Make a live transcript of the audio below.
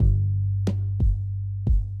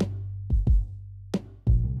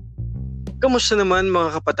Kamusta naman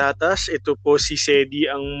mga kapatatas? Ito po si Sedi,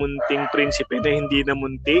 ang munting prinsipe na hindi na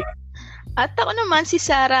munti. At ako naman si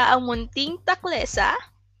Sarah, ang munting taklesa.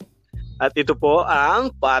 At ito po ang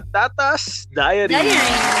Patatas Diaries.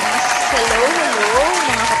 Hello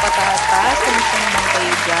mga kapatatas. Kamusta naman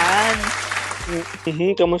kayo dyan?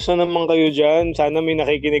 Kamusta naman kayo dyan? Sana may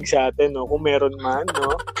nakikinig sa atin, no? Kung meron man,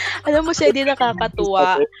 no? Alam mo, Sedi,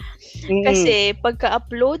 nakakatuwa. Kasi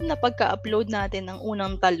pagka-upload natin ng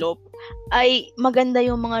unang talop, ay maganda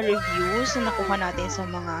yung mga reviews na nakuha natin sa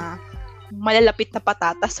mga malalapit na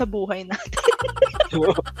patatas sa buhay natin.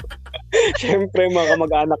 Siyempre, mga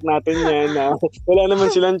kamag-anak natin yan na wala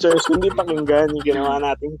naman silang choice kundi pakinggan yung ginawa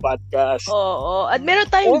nating podcast. Oo. At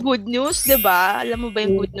meron tayong good news, diba? Alam mo ba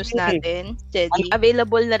yung good news natin, Jedi?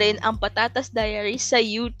 Available na rin ang Patatas Diaries sa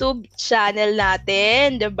YouTube channel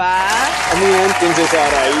natin, diba? Ano yan, Princess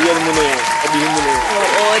Sarah? Iyan mo na yan. Sabihin mo na yan.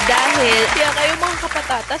 Oo, dahil kaya kayo mga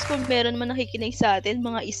kapatatas, kung meron man nakikinig sa atin,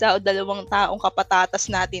 mga 1 o 2 taong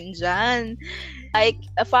kapatatas natin dyan, ay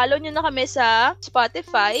follow nyo na kami sa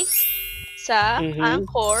Spotify, sa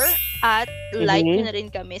Anchor, at like nyo na rin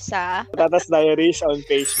kami sa Patatas Diaries on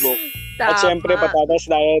Facebook. Tama. At syempre, Patatas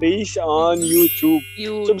Diaries on YouTube.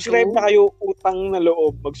 Subscribe na kayo, utang na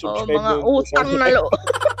loob. Mag-subscribe mga utang na loob.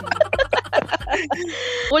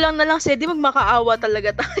 Kulang na lang, Sedi, magmakaawa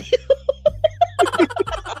talaga tayo.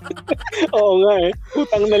 Oo nga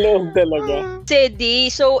utang na loob talaga. Sedi,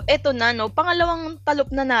 so eto na, no? Pangalawang talop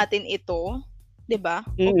na natin ito. 'Di ba?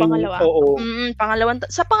 O pangalawa. Oo.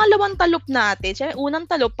 Sa pangalawang talop natin, siya unang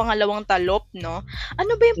talop, pangalawang talop, no?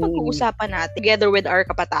 Ano ba yung pag-uusapan natin together with our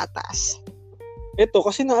kapatatas? Ito,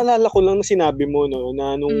 kasi naalala ko lang na sinabi mo, no,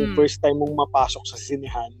 na nung first time mong mapasok sa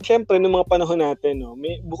sinihan. Siyempre, nung mga panahon natin, no,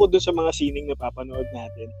 bukod dun sa mga sining na papanood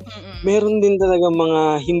natin, meron din talaga mga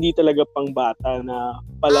hindi talaga pang bata na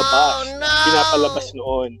palabas, pinapalabas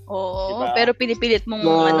noon. Oo, diba? Pero pinipilit mong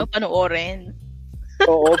panoorin.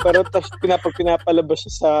 Oo, pero tapos pinapalabas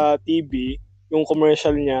siya sa TV, yung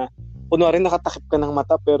commercial niya, kunwari nakatakip ka ng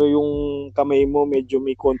mata pero yung kamay mo medyo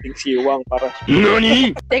may konting siwang para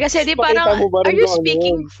NANI? Teka, Sedi, parang are you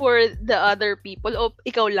speaking for the other people o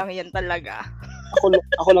ikaw lang yan talaga?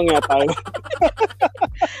 Ako lang yata.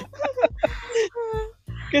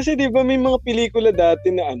 Kasi 'di ba may mga pelikula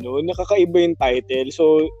dati na nakakaiba yung title.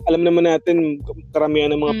 So, alam naman natin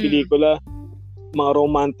karamihan ng mga pelikula mga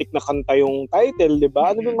romantic na kanta yung title, di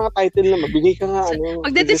ba? Ano ba yung mga title na magbigay ka nga,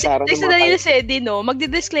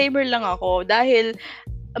 magdi-disclaimer lang ako dahil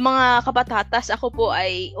mga kapatatas, ako po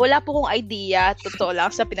ay wala po kong idea, totoo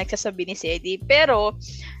lang sa pinagsasabi ni Sedi, pero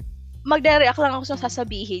magre-react lang ako sa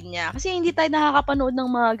sasabihin niya kasi hindi tayo nakakapanood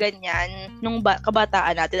ng mga ganyan nung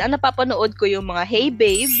kabataan natin. Ang napapanood ko yung mga Hey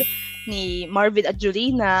Babe ni Marvin at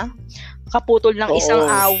Julina, Kaputol ng Isang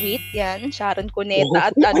Awit, yan, Sharon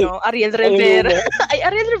Cuneta at Ariel Rivera. Ay,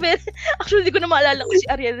 Ariel Rivera. Actually, hindi ko na maalala kung si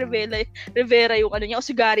Ariel Rivera yung niya, o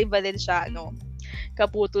si Gary Valenciano.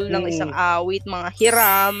 Kaputol ng Isang Awit, mga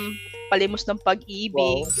Hiram, Palimos ng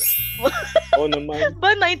Pag-ibig. Oo naman.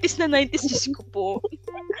 Ba, 90s na 90s, Diyos ko po.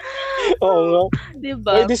 Oo nga.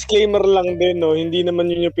 Diba? May disclaimer lang din, no? Hindi naman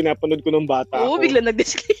yun yung pinapanood ko ng bata ako. Oo, bigla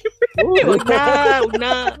nag-disclaimer. Huwag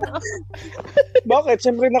na. Bakit?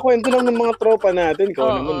 Siyempre, nakwento lang ng mga tropa natin. Ikaw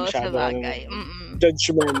naman masyado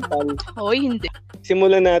judgmental. Hoy, hindi.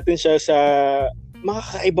 Simulan natin siya sa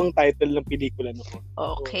makakaibang title ng pelikula noon.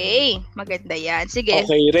 Okay, maganda yan. Sige.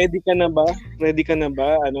 Okay, ready ka na ba?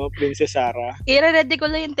 Princess Sarah? I-ready ko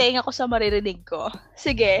lang yung tenga ko sa maririnig ko.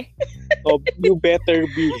 Sige. You better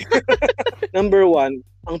be. Number 1,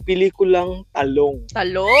 ang pelikulang Talong.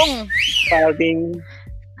 Talong?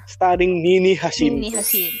 Starring Nini Jacinto.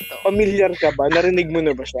 Familiar ka ba? Narinig mo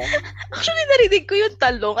na ba siya? Actually, narinig ko yung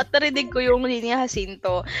Talong at narinig ko yung Nini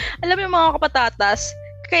Jacinto. Alam mo yung mga kapatatas,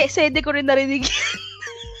 kaya Sedi ko rin narinig yan.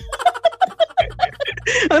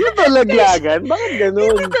 Ano to, laglagan? Bakit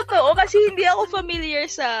ganun? Hindi totoo, kasi hindi ako familiar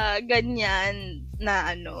sa ganyan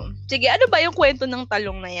na Sige, ano ba yung kwento ng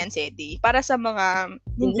Talong na yan, Sedi? Para sa mga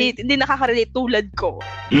hindi nakaka-relate tulad ko.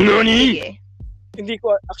 NANI? Sige. Hindi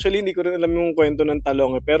ko rin alam yung kwento ng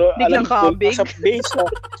Talong pero biglang alam ko based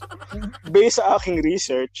sa aking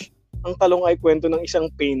research, ang Talong ay kwento ng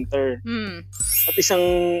isang painter at isang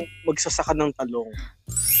magsasaka ng talong.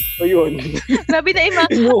 O yun. Grabe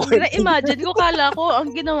na-imagine ko, kala ko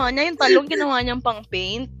ang ginawa niya, yung talong ginawa niyang pang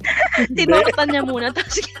paint. Tinorta niya muna,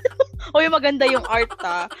 tapos yung maganda yung art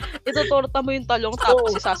itutorta mo yung talong,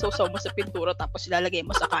 tapos isasawsaw mo sa pintura, tapos ilalagay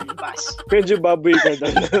mo sa canvas. Medyo baboy ka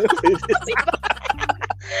doon.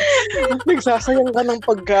 Nagsasayang ka ng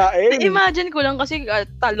pagkain. Imagine ko lang kasi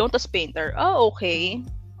talong tas painter. Okay.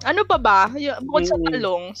 Ano pa ba? Bukod sa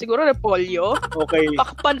talong, siguro repolyo? Okay.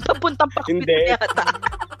 Papuntang pakpit Hindi. yata.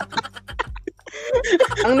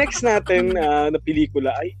 Ang next natin na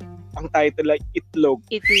pelikula ay ang title ay Itlog.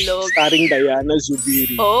 Itlog. Starring Diana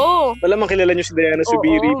Zubiri. Oh. Malamang kilala niyo si Diana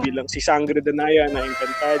Zubiri bilang si Sangre Danaya na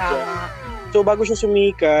Encantadia. So bago siya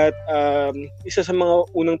sumikat, isa sa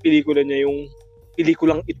mga unang pelikula niya yung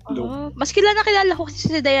pelikulang Itlog. Mas kilala ko kasi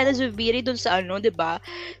si Diana Zubiri dun sa 'di ba?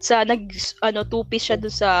 Sa two-piece siya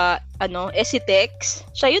dun sa Esitex.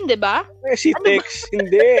 Siya yun, 'di ba? Esitex,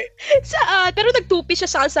 hindi. Pero nag-two-piece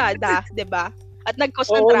siya sa kalsada, 'di ba? At nag-cause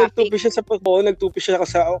ng traffic. Nagtupi siya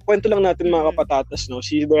sa kwento lang natin mga kapatatas, no?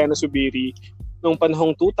 Si Diana Zubiri noong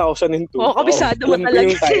panahong 2002. Kabisado mo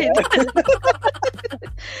talaga.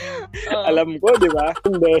 Alam ko, di ba?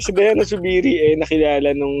 Hindi, si Diana Zubiri nakilala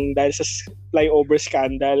dahil sa flyover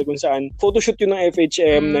scandal kung saan photoshoot yun ng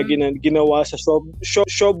FHM na ginawa sa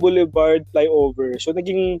Shaw Boulevard flyover. So,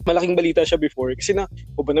 naging malaking balita siya before kasi ba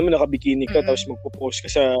naman nakabikini ka tapos magpo-post ka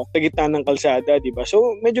sa gitna ng kalsada, di ba? So,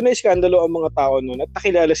 medyo na-iskandalo ang mga tao noon at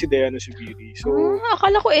nakilala si Diana Zubiri. So,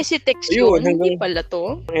 akala ko Esitex yun. Hindi pala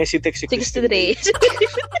to. Esitex 63.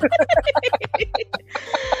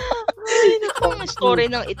 Ano pang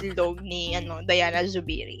story ng Itlog ni Diana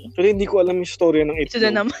Zubiri? So, hindi ko alam yung story ng Itlog.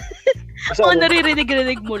 Ito na naman.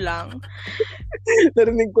 Naririnig mo lang.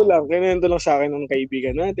 Narinig ko lang. Kinento lang sa akin ng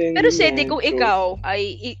kaibigan natin. Pero Sedi, kung ikaw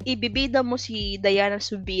ay ibibida mo si Diana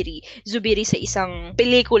Zubiri sa isang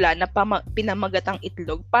pelikula na pinamagatang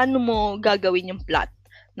Itlog, paano mo gagawin yung plot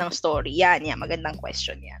ng story? Yan, magandang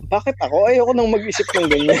question yan. Bakit ako? Ayoko nang mag-isip ng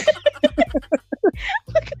ganyan.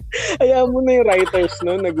 Hayaan mo na yung writers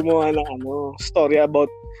na gumawa ng story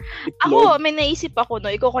about Itlog. Ako, may naisip ako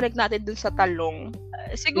i-connect natin dun sa talong.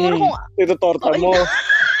 Siguro kung ito-torta mo.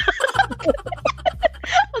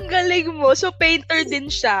 Ang galing mo. So, painter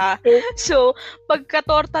din siya. So,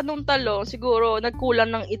 pagka-torta nung talong, siguro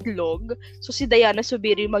nagkulang ng itlog. So, si Diana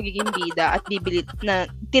Zubiri magiging bida at bibili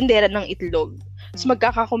na tindera ng itlog. So,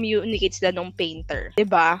 magkaka-communicate sila nung painter.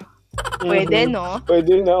 Diba? Pwede, no?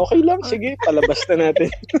 Pwede na. Okay lang. Sige, palabas na natin.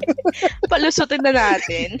 Palusutin na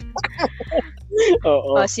natin.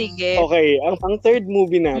 Oo. Sige. Okay, ang third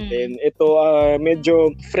movie natin, ito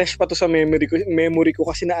medyo fresh pa to sa memory ko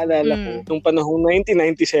kasi naalala ko nung panahong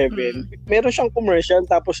 1997. Meron siyang commercial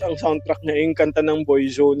tapos ang soundtrack niya yung kanta ng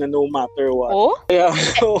Boyzone na No Matter What. Oh? Kaya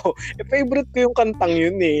favorite ko yung kantang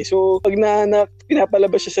yun eh. So pag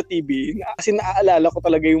pinapalabas siya sa TV, kasi naaalala ko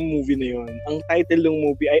talaga yung movie na yun. Ang title ng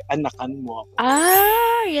movie ay Anakan Mo Ako.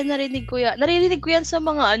 Yan narinig ko yan. Narinig ko yan sa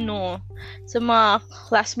mga sa mga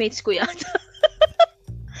classmates ko yan.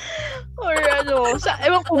 Or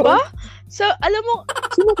ewan ko ba? Alam mo,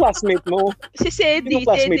 sino classmate mo? Si Sedi. Sino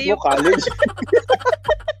classmate mo? College?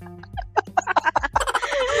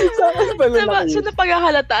 So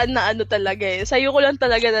napaghahalataan na talaga eh. Sa'yo ko lang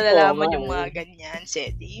talaga nalalaman yung mga ganyan,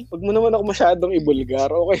 Sedi. Huwag mo naman ako masyadong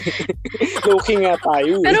ibulgar. Okay. Low-key nga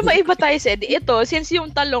tayo. Pero maiba tayo, Sedi. Ito, since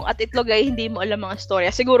yung talong at itlog ay hindi mo alam mga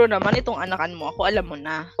storya, siguro naman itong Anakan Mo Ako, alam mo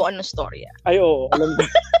na kung anong storya. Ay, oo. Alam mo.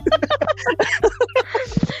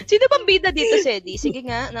 Sino bang bida dito, Sedi? Sige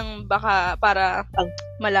nga, baka para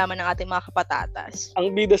malaman ng ating mga kapatatas.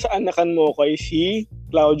 Ang bida sa Anakan Mo Ako ay si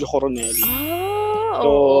Claudio Coronel.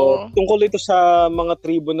 Oo. Tungkol ito sa mga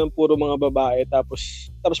tribo ng puro mga babae tapos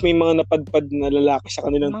may mga napadpad na lalaki sa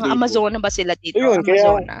kanilang mga tribo. Amazona ba sila dito? So, yun,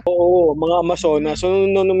 Amazona. Oo, mga Amazona. So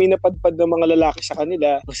nung may napadpad ng mga lalaki sa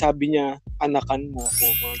kanila, sabi niya, anakan mo ako.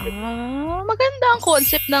 Maganda ang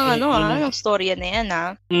concept ng ng storya na yan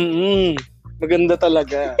Maganda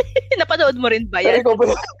talaga. Napanood mo rin ba yan?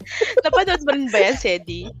 Napanood mo rin ba yan,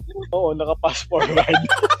 Sedi? Oo, naka-fast forward.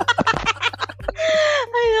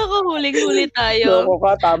 Ay, naku, huling-huli tayo. Loko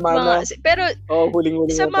ka, tama na. Pero,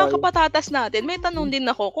 huling-huli sa mga kapatatas natin, may tanong din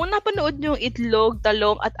ako, kung napanood nyo yung Itlog,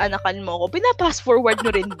 Talong, at Anakan Mo Ako, pina-fast forward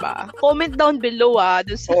nyo rin ba? Comment down below,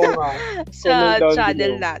 dun sa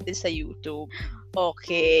channel natin sa YouTube.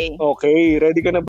 Okay. Okay, ready ka na